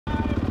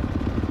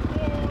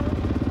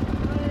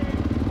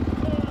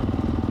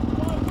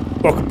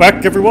Welcome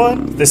back,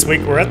 everyone. This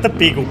week we're at the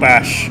Beagle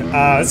Bash.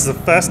 This is the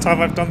first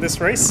time I've done this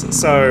race,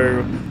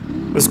 so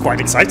it was quite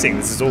exciting.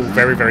 This is all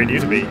very, very new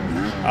to me.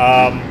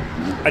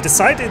 I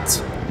decided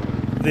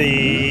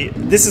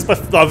this is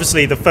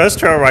obviously the first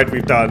trail ride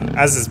we've done,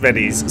 as is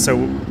Benny's, so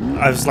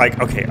I was like,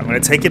 okay, I'm going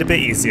to take it a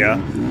bit easier.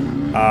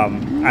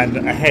 And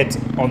ahead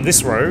on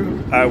this row,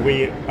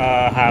 we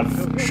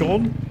have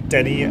Sean,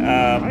 Denny,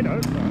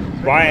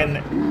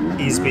 Ryan,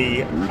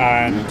 Easby,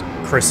 and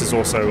Chris is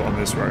also on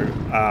this row,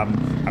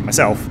 and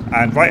myself.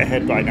 And right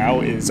ahead right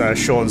now is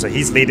Sean, so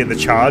he's leading the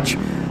charge.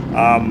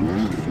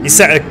 He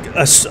set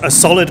a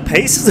solid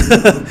pace.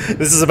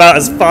 This is about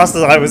as fast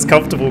as I was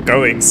comfortable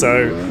going,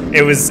 so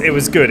it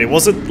was good. It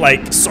wasn't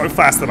like so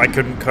fast that I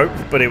couldn't cope,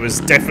 but it was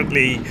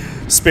definitely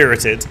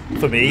spirited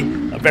for me,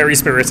 very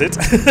spirited.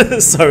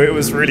 So it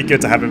was really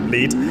good to have him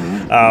lead,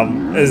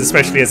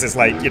 especially as it's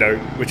like, you know,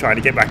 we're trying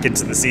to get back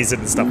into the season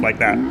and stuff like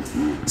that.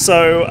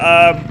 So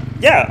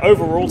yeah,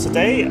 overall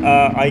today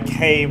I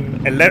came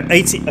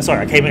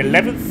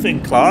 11th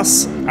in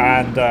class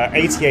and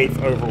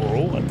 88th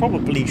overall. I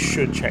probably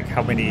should check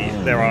how many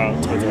there are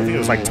total. I think it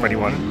was like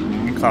 21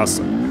 in class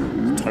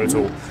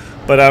total.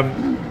 But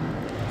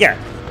yeah,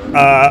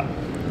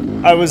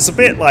 I was a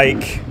bit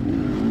like,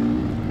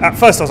 at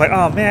first I was like,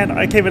 oh man,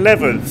 I came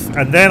 11th,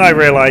 and then I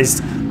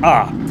realized,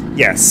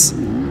 yes,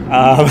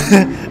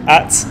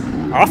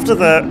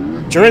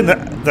 during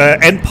the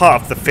end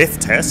part of the 5th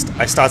test,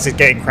 I started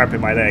getting cramp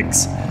in my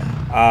legs.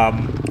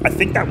 I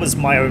think that was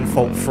my own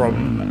fault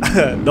from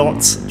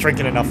not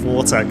drinking enough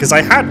water, because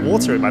I had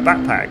water in my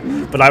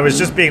backpack, but I was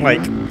just being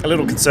like a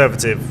little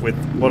conservative with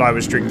what I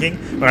was drinking,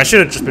 when I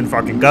should have just been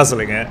fucking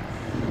guzzling it.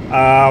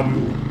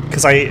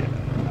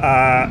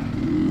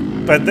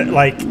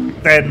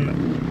 Then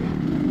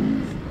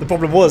the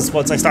problem was,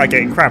 once I started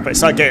getting cramp, it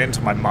started getting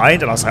into my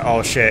mind, and I was like,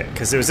 oh shit,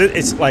 because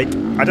it's like,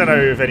 I don't know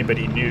if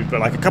anybody knew, but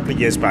like a couple of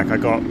years back, I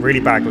got really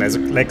bad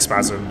leg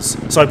spasms,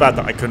 so bad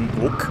that I couldn't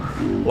walk,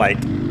 like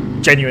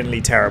genuinely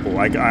terrible.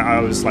 I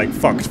was like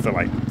fucked for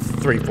like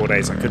 3-4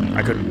 days. I couldn't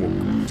walk,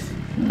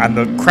 and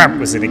the cramp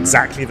was in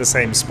exactly the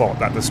same spot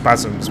that the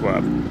spasms were.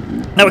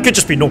 Now it could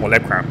just be normal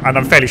leg cramp, and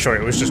I'm fairly sure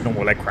it was just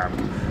normal leg cramp,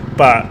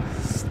 but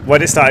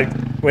when it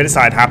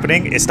started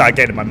happening, it started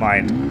getting in my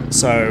mind.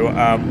 So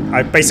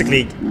I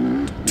basically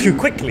too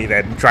quickly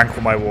then drank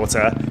all my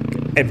water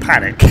in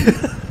panic.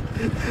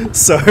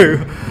 So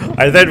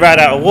I then ran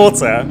out of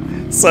water.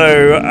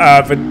 So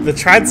but the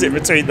transit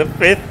between the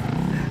 5th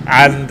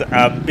and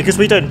because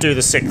we don't do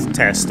the 6th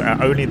test,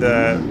 only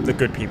the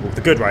good people,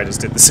 the good riders,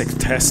 did the 6th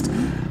test.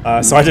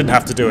 So I didn't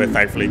have to do it,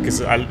 thankfully,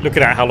 because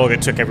looking at how long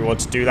it took everyone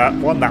to do that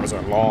one, that was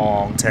a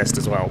long test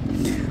as well.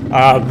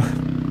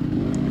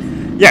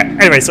 Yeah,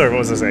 anyway, sorry, what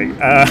was I saying?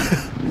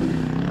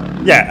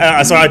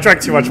 So I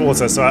drank too much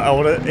water, so I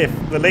wanted, if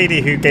the lady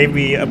who gave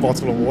me a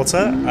bottle of water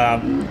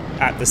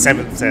at the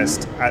 7th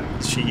test,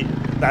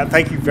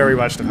 thank you very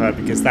much to her,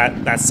 because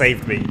that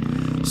saved me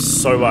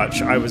so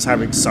much. I was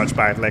having such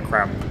bad leg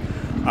cramp.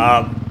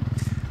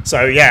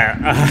 So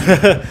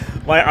yeah,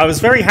 I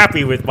was very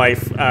happy with my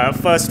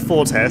first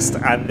 4 tests,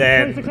 and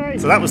then,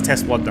 so that was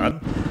test 1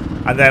 done.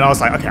 And then I was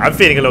like, okay, I'm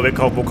feeling a little bit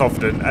more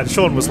confident, and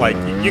Sean was like,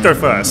 you go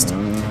first.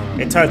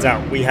 It turns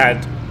out we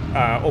had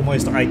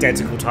almost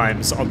identical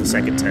times on the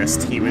 2nd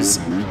test. He was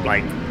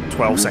like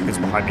 12 seconds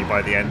behind me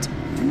by the end.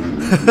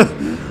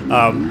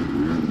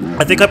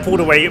 I think I pulled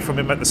away from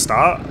him at the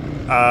start,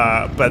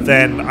 but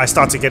then I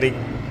started getting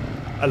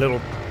a little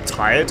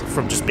tired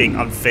from just being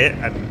unfit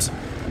and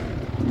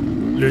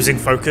losing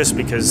focus,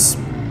 because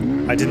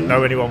I didn't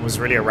know anyone was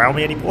really around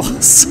me anymore.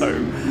 So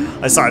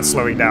I started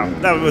slowing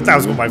down. That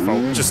was all my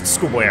fault, just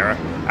schoolboy error.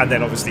 And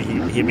then obviously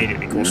he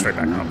immediately called straight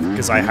back up,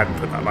 because I hadn't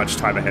put that much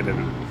time ahead of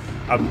him.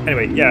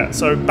 Anyway, yeah,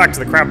 so back to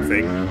the cramp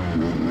thing.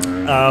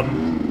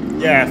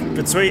 Yeah,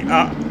 between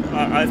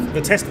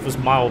the test was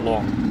mile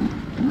long,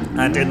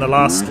 and in the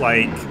last,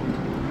 like,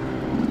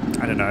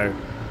 I don't know,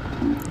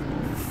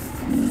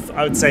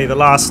 I would say the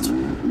last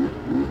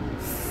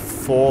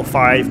 4 or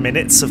 5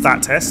 minutes of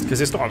that test, because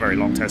it's not a very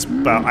long test,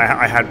 but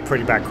I had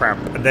pretty bad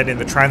cramp. And then in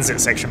the transit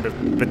section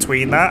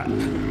between that,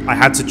 I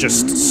had to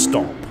just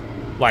stop.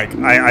 Like,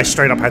 I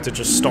straight up had to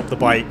just stop the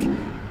bike,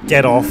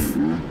 get off,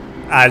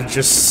 and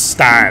just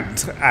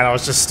stand. And I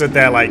was just stood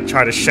there, like,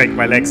 trying to shake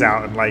my legs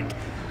out and, like,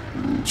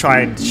 try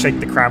and shake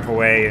the cramp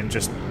away and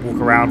just walk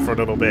around for a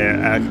little bit,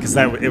 because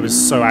it was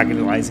so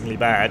agonizingly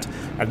bad.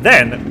 And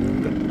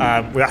then,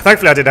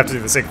 thankfully I didn't have to do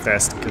the 6th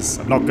test, because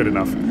I'm not good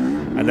enough.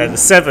 And then the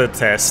 7th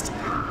test,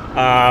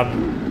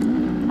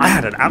 I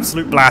had an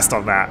absolute blast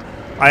on that.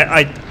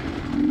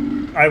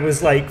 I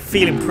was, like,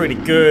 feeling pretty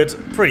good,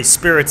 pretty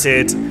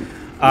spirited.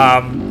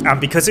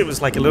 And because it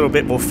was like a little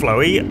bit more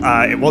flowy,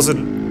 it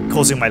wasn't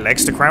causing my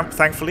legs to cramp,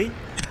 thankfully.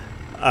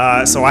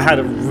 So I had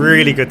a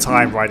really good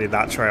time riding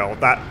that trail.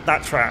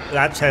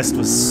 That test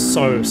was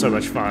so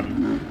much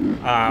fun.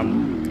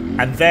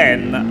 And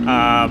then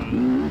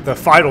the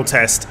final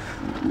test,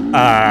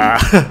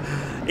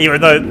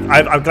 Even though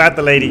I'm glad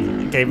the lady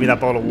gave me that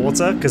bottle of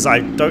water, because I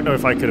don't know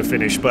if I could have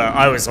finished, but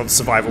I was on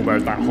survival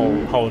mode that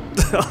whole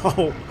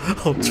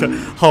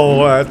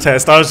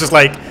test. I was just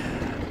like,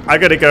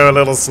 I'm gonna go a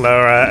little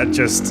slower and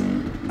just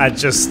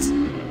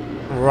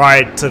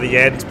ride to the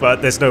end,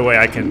 but there's no way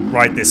I can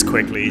ride this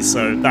quickly.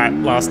 So that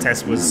last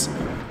test was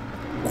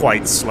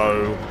quite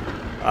slow,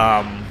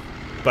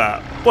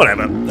 but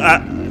whatever.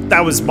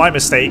 That was my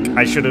mistake.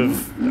 I should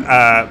have.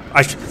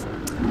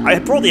 I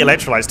had brought the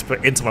electrolytes to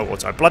put into my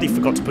water. I bloody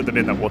forgot to put them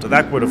in that water.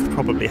 That would have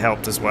probably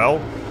helped as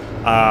well.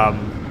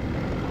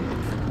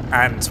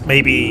 And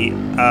maybe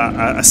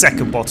a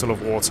second bottle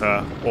of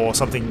water or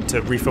something to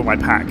refill my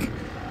pack,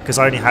 because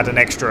I only had an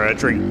extra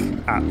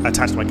drink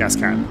attached to my gas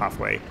can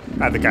halfway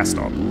at the gas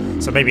stop.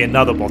 So maybe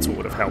another bottle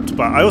would have helped.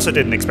 But I also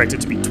didn't expect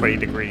it to be 20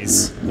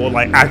 degrees, or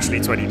like actually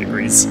 20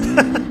 degrees.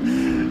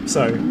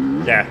 So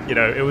yeah, you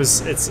know, it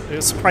was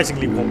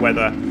surprisingly warm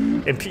weather.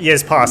 In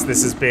years past,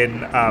 this has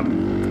been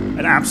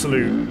an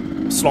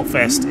absolute slot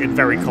fest in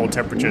very cold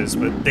temperatures,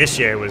 but this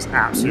year was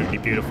absolutely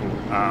beautiful.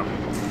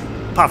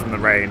 Apart from the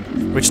rain,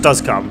 which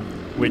does come,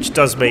 which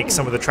does make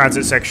some of the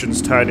transit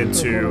sections turn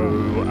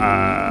into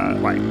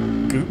like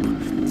goop.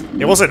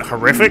 It wasn't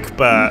horrific,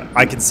 but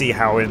I can see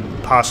how in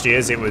past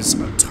years it was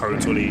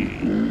totally.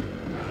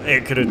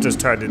 It could have just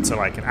turned into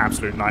like an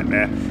absolute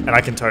nightmare, and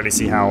I can totally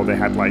see how they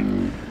had like.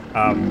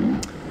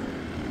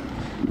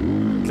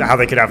 How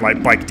they could have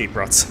like bike deep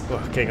ruts. Oh,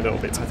 getting a little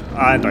bit tight.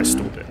 And I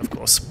stalled it, of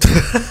course.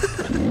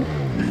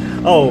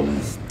 Oh,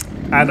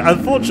 and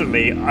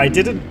unfortunately, I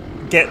didn't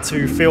get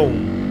to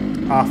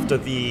film after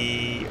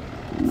the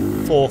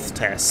 4th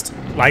test.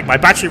 Like, my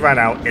battery ran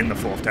out in the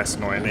 4th test,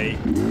 annoyingly.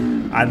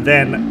 And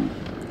then,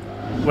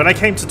 when I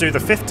came to do the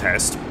 5th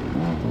test,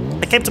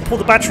 I came to pull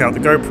the battery out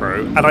of the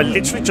GoPro, and I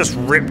literally just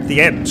ripped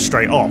the end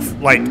straight off.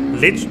 Like,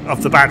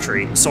 of the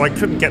battery, so I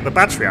couldn't get the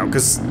battery out,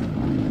 because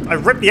I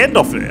ripped the end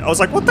off of it. I was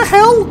like, what the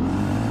hell?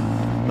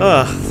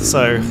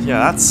 So,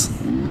 yeah, that's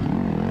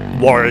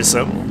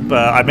worrisome.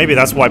 But maybe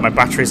that's why my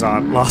batteries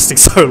aren't lasting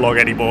so long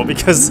anymore,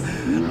 because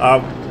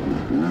they're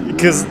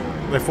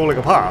falling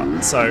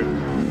apart. So,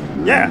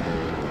 yeah.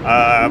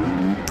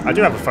 I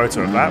do have a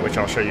photo of that, which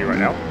I'll show you right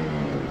now.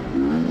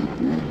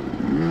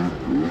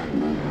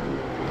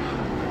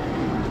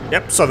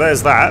 Yep, so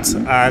there's that.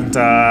 And,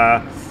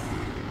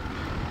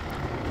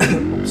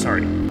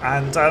 sorry.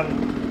 And,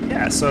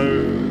 yeah,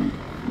 so...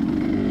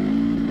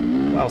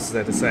 What else is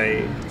there to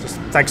say? Just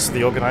thanks to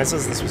the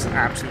organisers. This was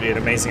absolutely an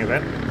amazing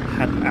event.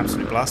 Had an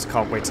absolute blast.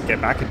 Can't wait to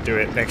get back and do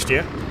it next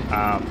year.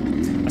 I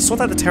saw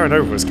that the Terra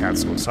Nova was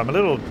cancelled, so I'm a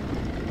little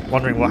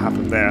wondering what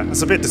happened there.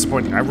 It's a bit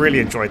disappointing. I really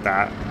enjoyed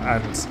that.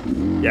 And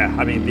yeah,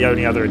 I mean, the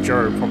only other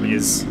Enduro probably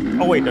is...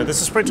 Oh wait, no, there's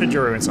a Sprint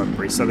Enduro in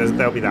Sudbury, so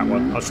there'll be that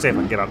one. I'll just see if I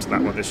can get up to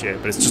that one this year.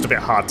 But it's just a bit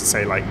hard to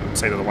say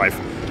to the wife,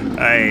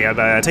 hey,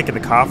 I'm taking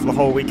the car for the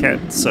whole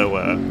weekend, so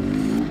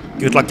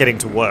good luck getting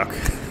to work.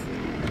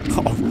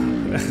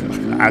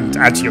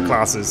 and to your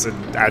classes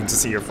and to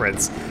see your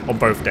friends on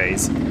both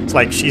days. It's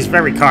like, she's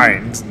very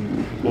kind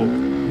and will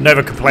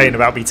never complain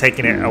about me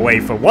taking it away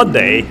for one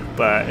day,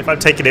 but if I'm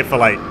taking it for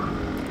like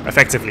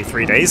effectively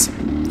 3 days,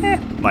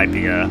 might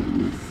be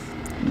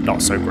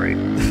not so great.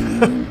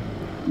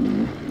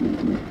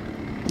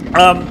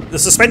 The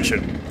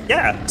suspension,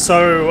 yeah.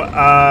 So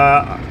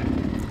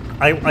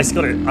I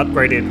got it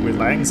upgraded with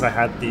Langs. I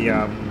had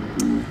the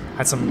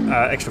had some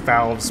extra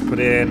valves put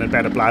in and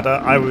better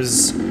bladder.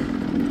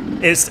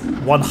 It's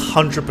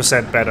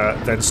 100% better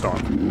than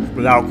stock,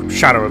 without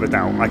shadow of a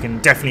doubt. I can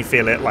definitely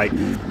feel it. Like,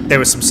 there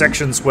were some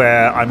sections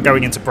where I'm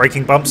going into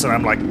braking bumps and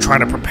I'm like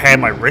trying to prepare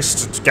my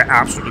wrist to get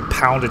absolutely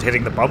pounded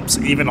hitting the bumps,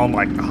 even on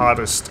like the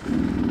hardest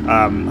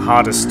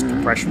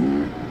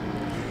compression.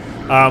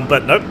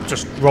 But nope,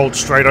 just rolled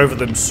straight over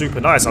them,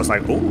 super nice. I was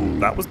like, ooh,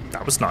 that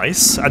was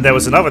nice. And there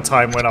was another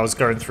time when I was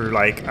going through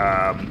like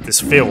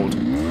this field.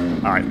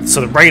 All right,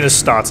 so the rain has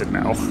started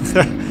now.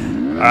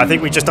 I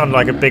think we just done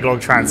like a big long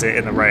transit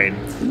in the rain,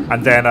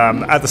 and then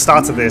at the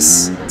start of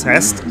this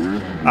test,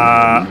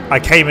 I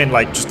came in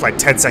like just like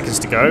 10 seconds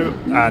to go,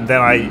 and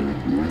then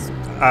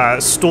I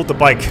stalled the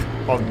bike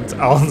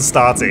on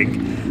starting,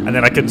 and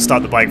then I couldn't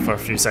start the bike for a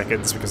few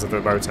seconds because of the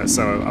motor.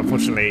 So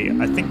unfortunately,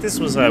 I think this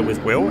was with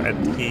Will,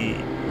 and he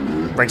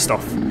raced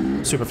off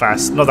super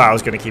fast. Not that I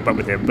was going to keep up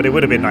with him, but it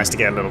would have been nice to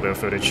get a little bit of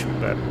footage,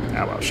 but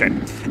oh well,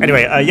 shame.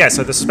 Anyway, yeah,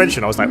 so the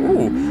suspension, I was like,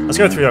 ooh, I was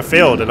going through a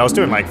field and I was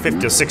doing like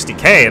 50 or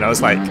 60k, and I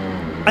was like,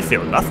 I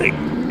feel nothing.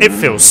 It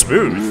feels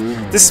smooth.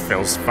 This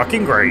feels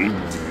fucking great.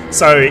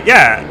 So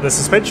yeah, the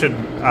suspension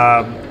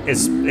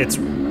it's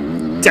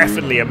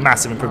definitely a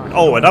massive improvement.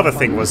 Oh, another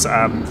thing was,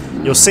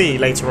 you'll see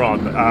later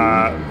on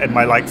in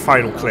my like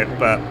final clip,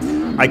 but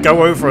I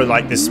go over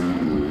like this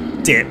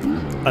dip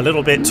a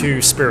little bit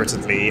too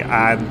spiritedly,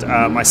 and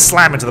I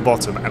slam into the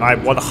bottom, and I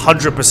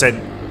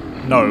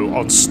 100% know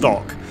on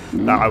stock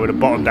that I would have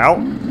bottomed out.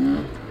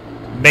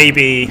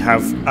 Maybe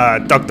have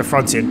dug the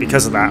front in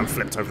because of that and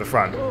flipped over the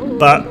front.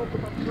 But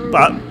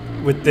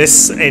with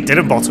this, it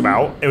didn't bottom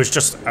out. It was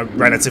just a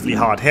relatively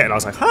hard hit, and I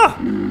was like, huh,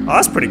 oh,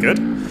 that's pretty good.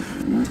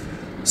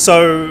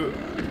 So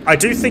I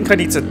do think I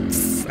need to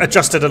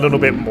adjust it a little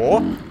bit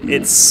more.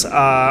 It's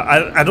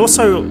and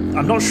also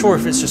I'm not sure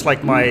if it's just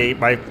like my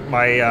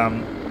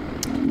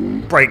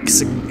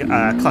brakes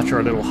and clutch are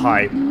a little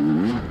high.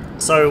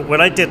 So when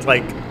I did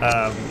like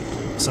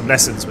some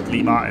lessons with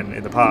Lee Martin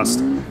in the past,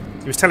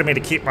 he was telling me to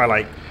keep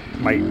my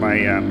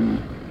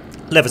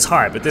levers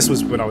high, but this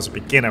was when I was a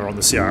beginner on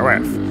the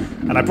CRF,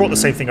 and I brought the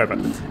same thing over.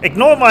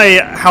 Ignore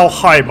how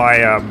high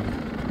my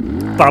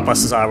bar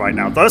busters are right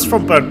now. Those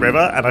from Burnt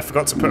River, and I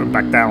forgot to put them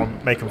back down,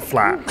 make them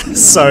flat.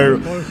 So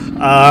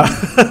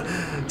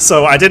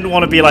so I didn't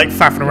want to be like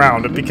faffing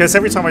around, and because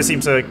every time I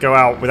seem to go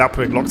out without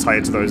putting Loctite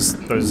into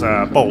those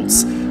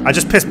bolts, I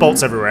just piss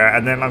bolts everywhere,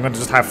 and then I'm going to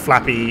just have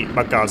flappy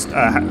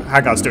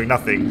handguards doing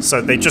nothing.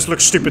 So they just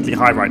look stupidly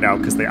high right now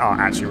because they are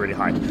actually really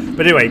high.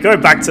 But anyway,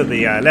 going back to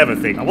the lever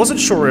thing, I wasn't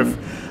sure if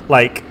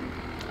like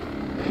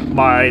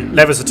my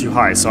levers are too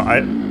high, so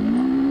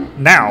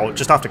now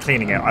just after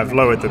cleaning it, I've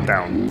lowered them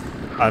down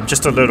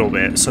just a little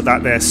bit so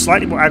that they're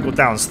slightly more angled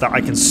down, so that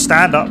I can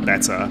stand up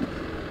better.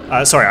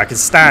 I can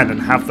stand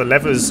and have the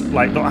levers,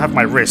 like, not have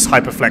my wrist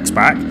hyperflex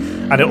back.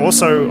 And it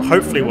also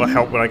hopefully will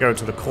help when I go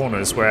into the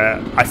corners,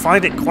 where I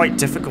find it quite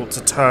difficult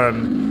to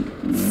turn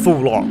full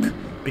lock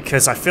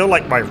because I feel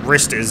like my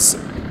wrist is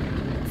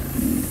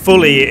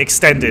fully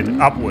extended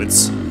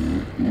upwards.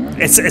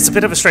 It's a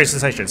bit of a strange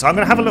sensation. So I'm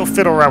going to have a little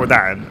fiddle around with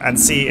that and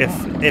see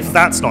if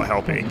that's not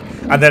helping.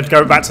 And then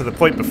go back to the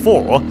point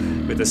before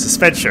with the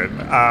suspension.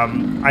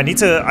 I need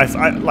to,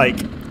 like,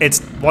 it's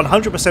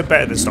 100%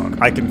 better than stock.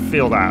 I can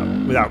feel that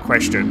without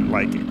question.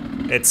 Like,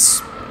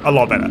 it's a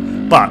lot better.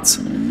 But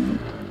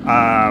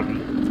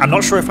I'm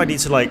not sure if I need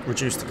to like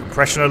reduce the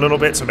compression a little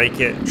bit to make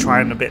it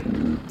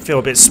feel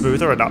a bit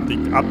smoother and up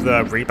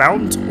the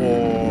rebound,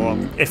 or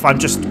if I'm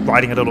just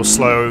riding a little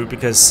slow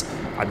because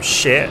I'm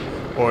shit,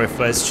 or if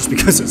it's just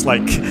because it's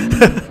like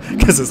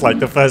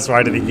the first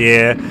ride of the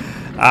year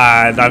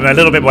and I'm a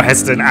little bit more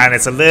hesitant and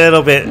it's a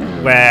little bit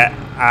wet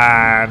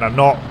and I'm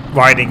not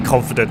riding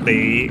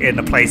confidently in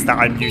the place that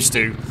I'm used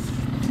to,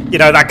 you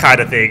know, that kind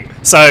of thing.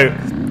 So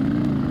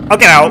I'll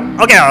get out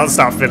and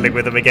start fiddling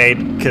with them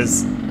again,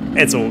 because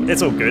it's all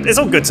good. It's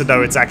all good to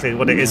know exactly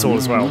what it is all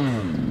as well.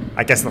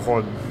 I guess the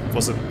horn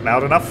wasn't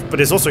loud enough, but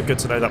it's also good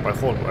to know that my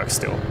horn works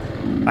still.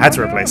 I had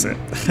to replace it.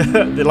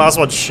 The last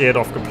one sheared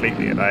off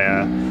completely, and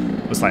I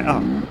was like,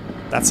 oh,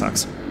 that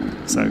sucks.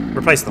 So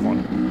replace the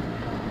horn.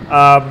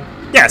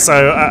 Yeah,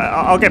 so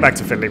I'll get back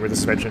to fiddling with the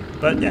suspension,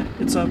 but yeah,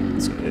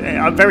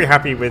 I'm very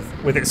happy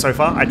with it so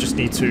far. I just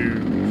need to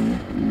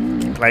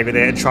keep playing with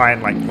it and try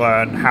and like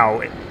learn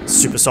how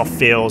super soft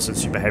feels and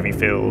super heavy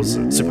feels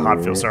and super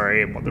hard feels,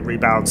 sorry, and what the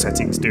rebound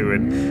settings do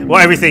and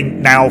what everything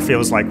now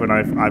feels like when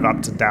I've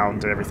upped and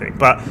downed and everything.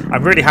 But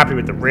I'm really happy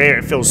with the rear.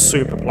 It feels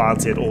super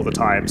planted all the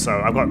time,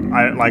 so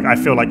I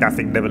feel like that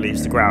thing never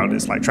leaves the ground.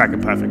 It's like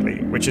tracking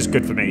perfectly, which is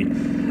good for me.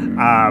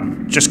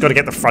 Just got to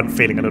get the front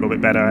feeling a little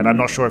bit better, and I'm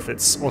not sure if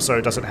it's also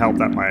doesn't help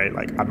that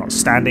I'm not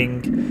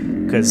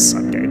standing because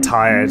I'm getting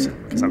tired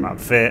because I'm not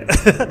fit,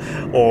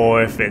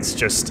 or if it's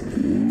just,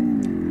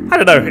 I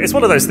don't know, it's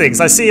one of those things.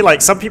 I see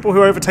like some people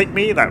who overtake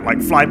me that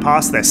like fly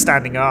past, they're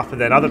standing up, and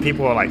then other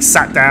people are like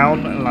sat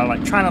down, and I'm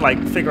like trying to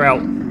like figure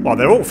out, well,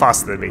 they're all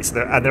faster than me, so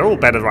they're all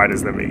better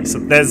riders than me, so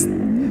there's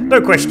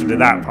no question in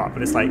that part,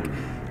 but it's like,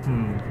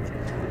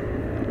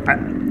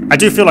 I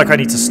do feel like I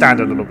need to stand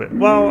a little bit.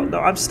 Well, no,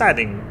 I'm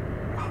standing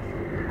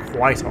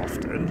quite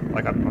often,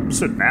 like I'm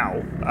stood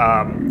now,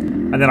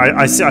 and then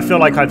I feel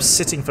like I'm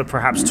sitting for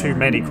perhaps too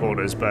many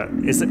corners, but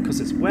is it because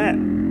it's wet?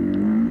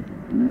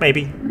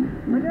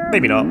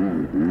 Maybe not.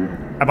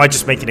 Am I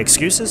just making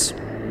excuses?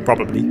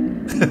 Probably.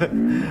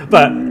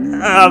 but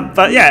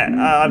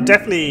yeah, I'm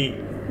definitely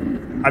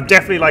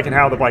liking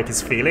how the bike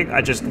is feeling.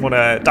 I just want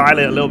to dial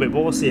it a little bit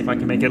more, see if I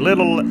can make it a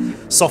little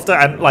softer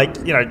and, like,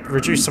 you know,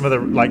 reduce some of the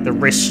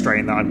wrist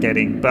strain that I'm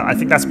getting. But I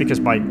think that's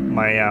because my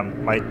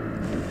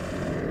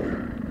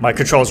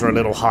controls are a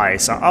little high,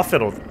 so I'll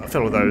fiddle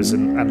those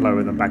and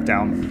lower them back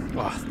down.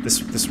 Oh,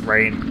 this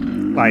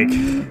rain, like,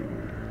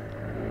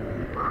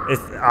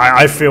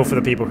 I feel for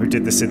the people who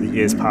did this in the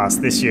years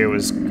past. This year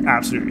was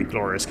absolutely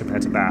glorious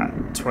compared to that.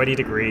 20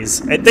 degrees.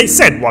 They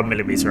said 1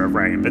 millimeter of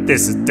rain, but there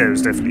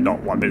was definitely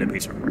not 1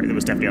 millimeter of rain. There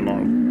was definitely a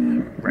lot of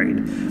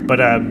rain. But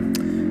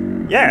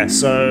yeah,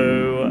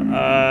 so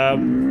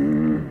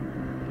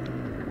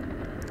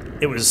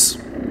it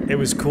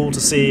was cool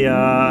to see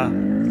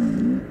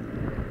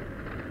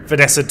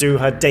Vanessa do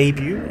her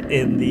debut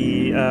in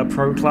the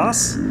pro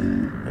class.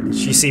 And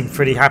she seemed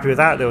pretty happy with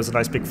that. There was a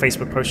nice big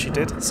Facebook post she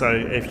did, so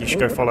if you should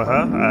go follow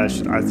her.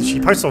 She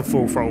posts on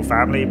Full Throttle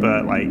Family,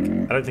 but like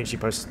I don't think she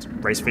posts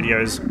race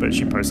videos, but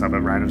she posts other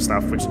random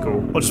stuff, which is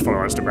cool. Or just follow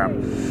her on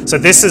Instagram. So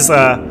this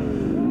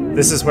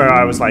is where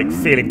I was like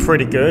feeling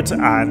pretty good,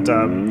 and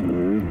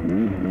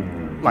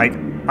like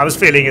I was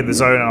feeling in the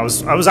zone. I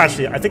was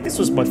actually, I think this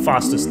was my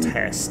fastest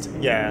test.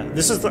 Yeah,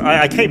 this is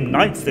I came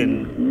 9th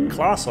in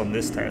class on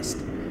this test,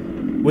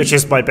 which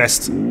is my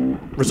best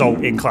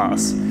result in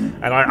class,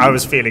 and I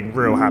was feeling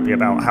real happy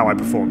about how I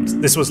performed.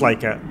 This was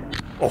like that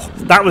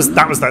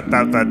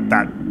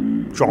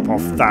drop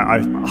off that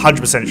I'm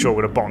 100% sure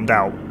would have bottomed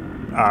out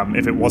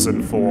if it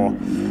wasn't for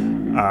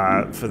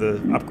the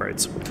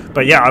upgrades.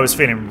 But yeah, I was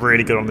feeling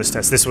really good on this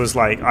test. This was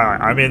like,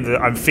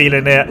 I'm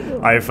feeling it.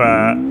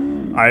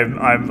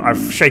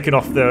 I've shaken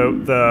off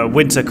the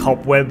winter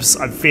cobwebs.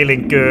 I'm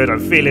feeling good. I'm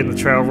feeling the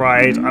trail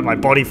ride, and my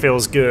body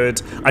feels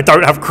good. I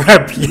don't have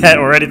cramp yet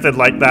or anything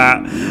like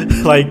that.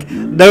 Like,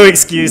 no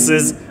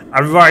excuses.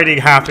 I'm riding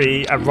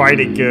happy. I'm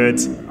riding good.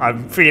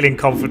 I'm feeling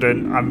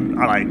confident. I'm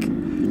like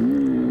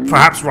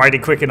perhaps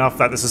riding quick enough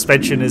that the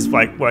suspension is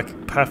like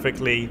working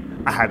perfectly.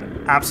 I had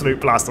an absolute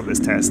blast on this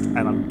test, and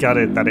I'm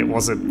gutted that it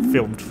wasn't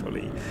filmed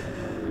fully.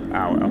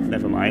 Oh well,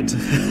 never mind.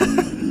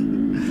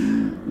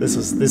 This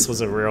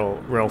was a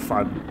real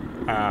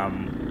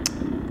fun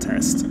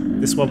test.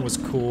 This one was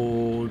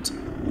called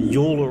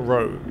Yule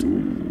Road.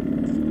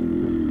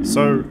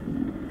 So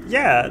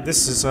yeah,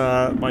 this is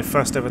my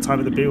first ever time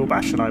at the Beagle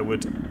Bash, and I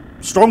would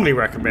strongly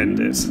recommend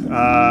it.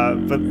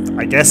 But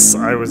I guess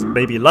I was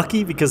maybe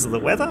lucky because of the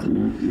weather.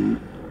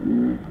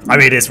 I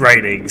mean, it's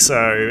raining,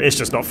 so it's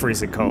just not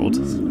freezing cold.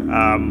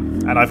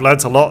 And I've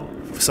learnt a lot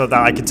so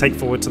that I can take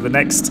forward to the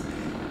next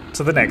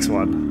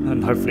one,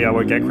 and hopefully I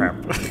won't get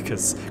cramp,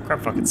 because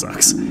cramp fucking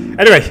sucks.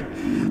 Anyway,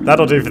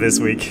 that'll do for this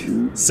week.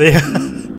 See ya.